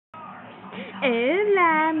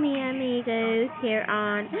Hola, mi amigos, here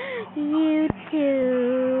on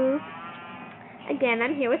YouTube. Again,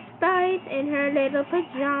 I'm here with Spice in her little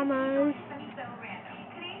pajamas.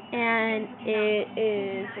 And it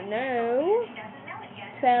is now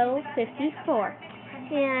 12:54.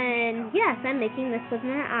 And yes, I'm making this with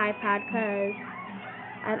my iPod because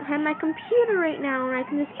I don't have my computer right now and I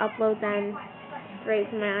can just upload them straight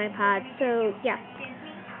from my iPod. So, yeah.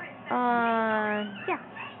 Yeah.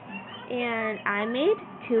 And I made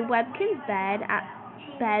two Webkinz beds.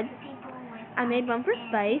 I made one for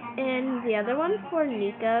Spice and the other one for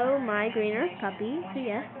Nico, my green earth puppy. So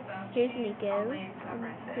yes, here's Nico and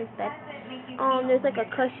his bed. There's like a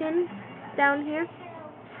cushion down here.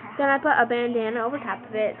 Then I put a bandana over top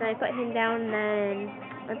of it. Then I put him down, and then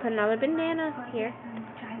I put another bandana here,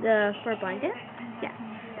 for a blanket. Yeah.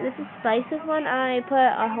 This is Spice's one. I put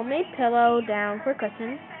a homemade pillow down for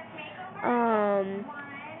cushion.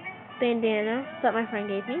 Bandana that my friend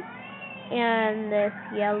gave me, and this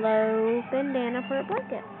yellow bandana for a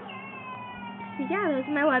blanket. So yeah, those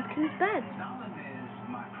are my Webkinz beds.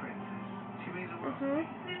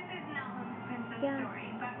 Yeah.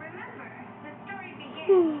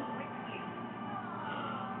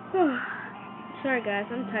 Sorry guys,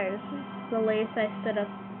 I'm tired. This is the latest I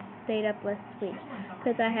stayed up last week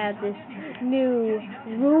because I had this new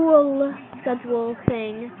rule schedule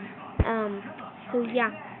thing. So yeah,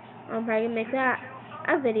 I'm probably gonna make that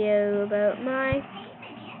a video about my,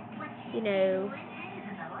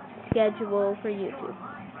 schedule for YouTube.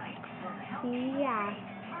 Yeah.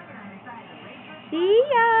 See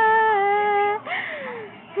ya.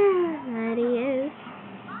 Adios.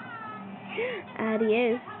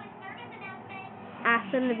 Adios.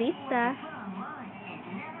 Hasta la vista.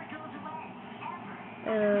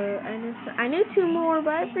 I knew two more,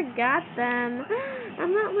 but I forgot them.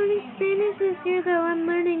 I'm not learning Spanish this year, though. I'm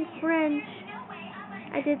learning French.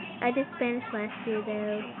 I did Spanish last year,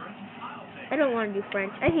 though. I don't want to do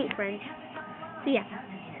French. I hate French. So yeah.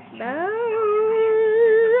 Bye.